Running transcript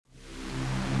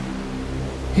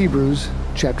Hebrews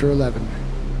chapter 11.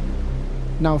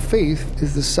 Now faith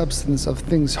is the substance of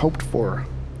things hoped for,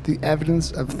 the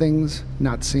evidence of things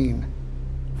not seen.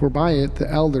 For by it the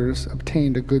elders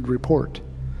obtained a good report.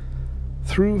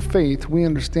 Through faith we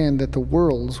understand that the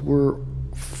worlds were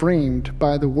framed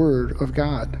by the word of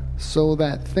God, so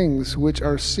that things which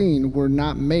are seen were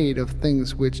not made of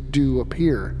things which do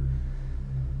appear.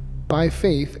 By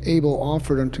faith Abel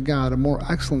offered unto God a more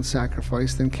excellent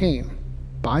sacrifice than Cain,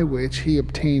 by which he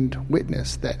obtained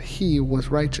witness that he was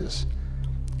righteous,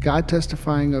 God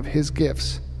testifying of his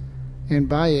gifts, and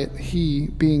by it he,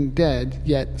 being dead,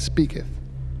 yet speaketh.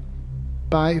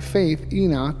 By faith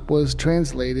Enoch was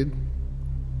translated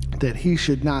that he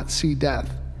should not see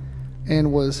death,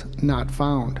 and was not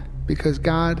found, because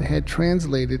God had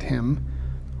translated him.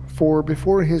 For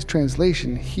before his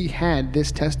translation he had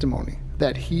this testimony,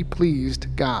 that he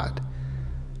pleased God.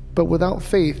 But without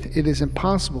faith it is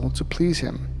impossible to please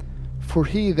him. For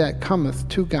he that cometh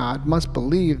to God must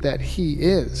believe that he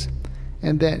is,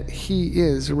 and that he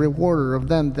is a rewarder of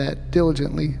them that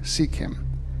diligently seek him.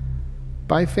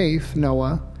 By faith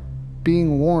Noah,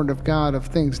 being warned of God of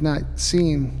things not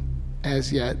seen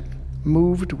as yet,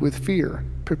 moved with fear,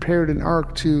 prepared an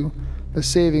ark to the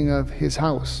saving of his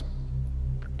house,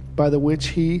 by the which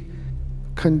he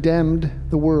condemned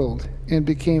the world, and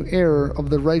became heir of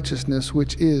the righteousness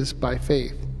which is by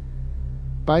faith.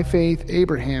 By faith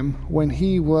Abraham, when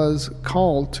he was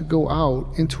called to go out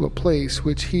into a place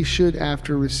which he should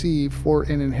after receive for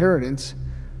an inheritance,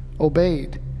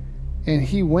 obeyed, and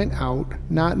he went out,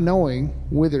 not knowing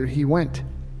whither he went.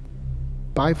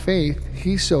 By faith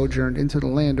he sojourned into the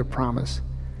land of promise,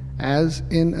 as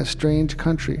in a strange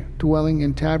country, dwelling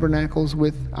in tabernacles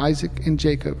with Isaac and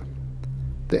Jacob,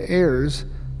 the heirs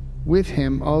with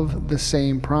him of the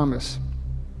same promise.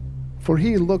 For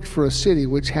he looked for a city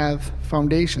which hath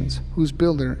foundations, whose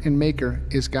builder and maker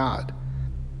is God.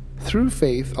 Through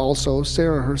faith also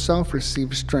Sarah herself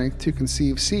received strength to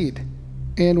conceive seed,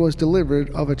 and was delivered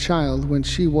of a child when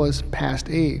she was past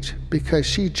age, because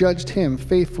she judged him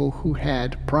faithful who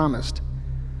had promised.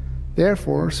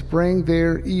 Therefore sprang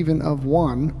there even of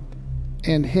one,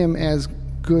 and him as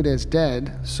good as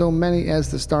dead, so many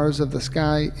as the stars of the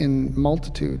sky in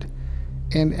multitude,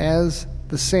 and as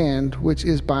the sand which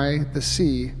is by the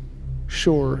sea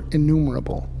shore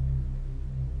innumerable.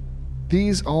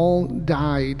 These all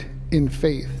died in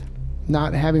faith,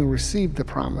 not having received the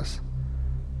promise,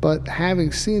 but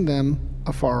having seen them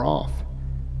afar off,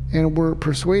 and were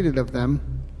persuaded of them,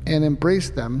 and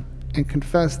embraced them, and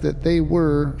confessed that they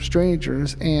were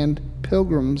strangers and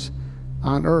pilgrims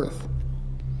on earth.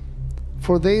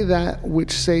 For they that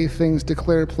which say things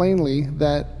declare plainly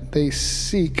that they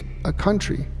seek a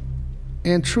country.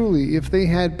 And truly, if they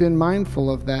had been mindful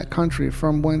of that country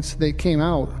from whence they came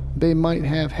out, they might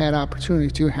have had opportunity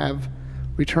to have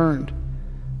returned.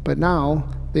 But now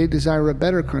they desire a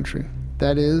better country,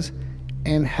 that is,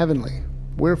 an heavenly.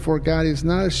 Wherefore God is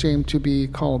not ashamed to be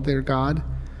called their God,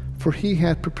 for he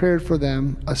hath prepared for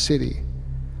them a city.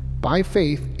 By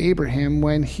faith Abraham,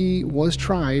 when he was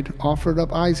tried, offered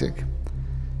up Isaac,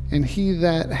 and he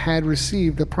that had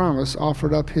received the promise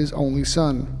offered up his only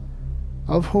son,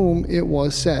 of whom it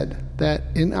was said, that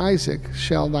in Isaac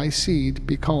shall thy seed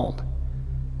be called.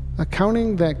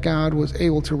 Accounting that God was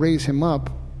able to raise him up,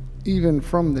 even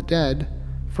from the dead,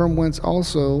 from whence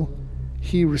also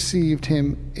he received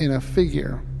him in a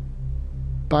figure.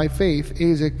 By faith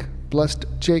Isaac blessed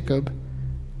Jacob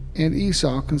and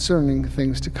Esau concerning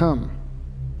things to come.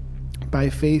 By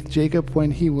faith Jacob,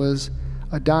 when he was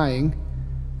a dying,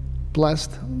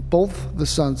 blessed both the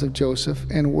sons of Joseph,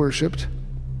 and worshipped,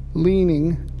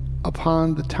 leaning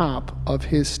upon the top of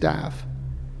his staff.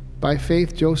 By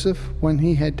faith Joseph, when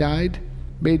he had died,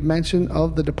 made mention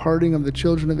of the departing of the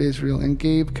children of Israel, and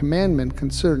gave commandment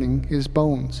concerning his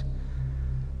bones.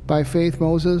 By faith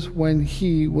Moses, when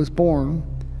he was born,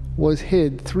 was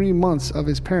hid 3 months of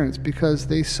his parents, because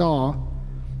they saw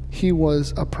he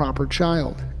was a proper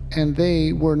child, and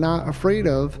they were not afraid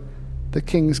of the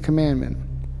king's commandment.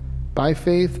 By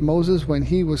faith Moses, when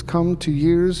he was come to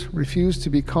years, refused to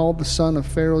be called the son of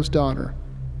Pharaoh's daughter,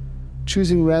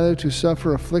 choosing rather to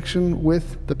suffer affliction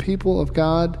with the people of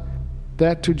God,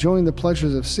 that to join the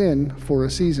pleasures of sin for a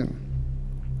season,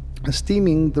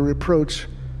 esteeming the reproach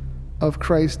of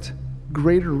Christ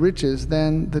greater riches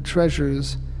than the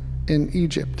treasures in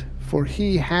Egypt, for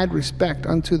he had respect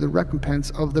unto the recompense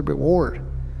of the reward.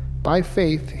 By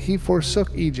faith he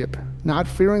forsook Egypt, not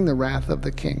fearing the wrath of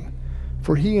the king,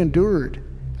 for he endured,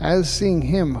 as seeing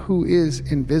him who is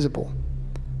invisible.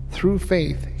 Through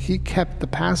faith he kept the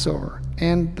Passover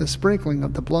and the sprinkling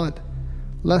of the blood.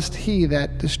 lest he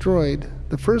that destroyed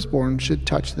the firstborn should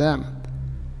touch them.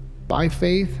 By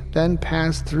faith then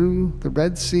passed through the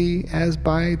Red Sea as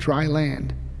by dry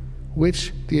land,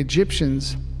 which the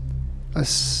Egyptians,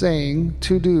 assaying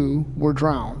to do, were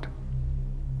drowned.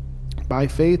 By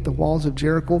faith the walls of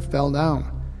Jericho fell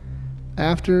down,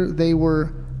 after they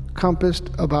were compassed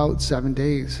about 7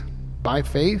 days. By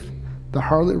faith the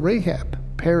harlot Rahab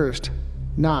perished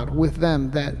not with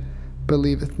them that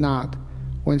believeth not,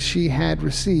 when she had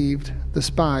received the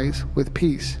spies with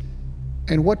peace.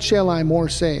 And what shall I more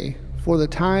say? For the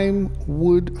time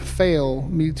would fail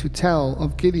me to tell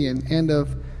of Gideon, and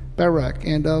of Barak,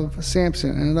 and of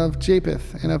Samson, and of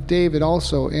Japheth, and of David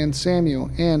also, and Samuel,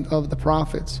 and of the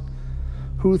prophets,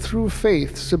 who through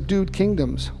faith subdued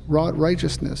kingdoms, wrought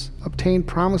righteousness, obtained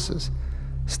promises,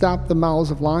 stopped the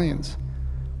mouths of lions,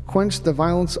 quenched the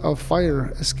violence of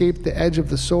fire, escaped the edge of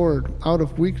the sword, out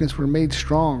of weakness were made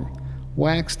strong,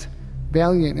 waxed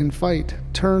valiant in fight,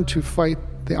 turned to fight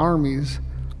the armies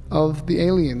of the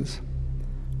aliens.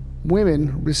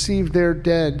 Women received their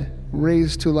dead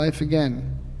raised to life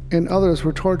again, and others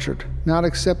were tortured, not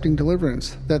accepting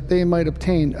deliverance, that they might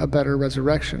obtain a better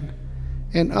resurrection.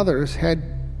 And others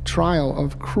had trial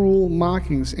of cruel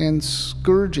mockings and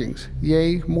scourgings,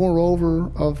 yea,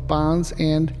 moreover, of bonds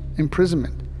and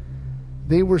imprisonment.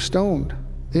 They were stoned,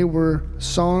 they were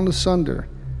sawn asunder,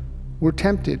 were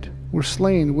tempted, were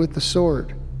slain with the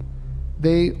sword.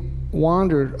 They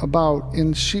wandered about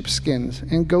in sheepskins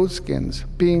and goatskins,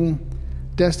 being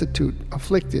destitute,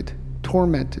 afflicted,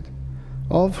 tormented,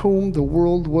 of whom the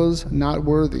world was not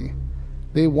worthy.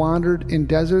 They wandered in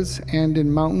deserts and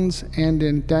in mountains and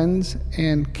in dens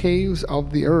and caves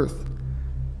of the earth.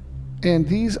 And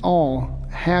these all,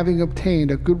 having obtained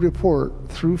a good report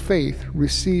through faith,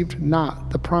 received not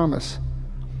the promise,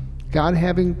 God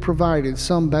having provided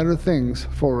some better things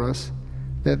for us,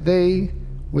 that they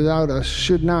without us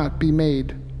should not be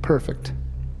made perfect.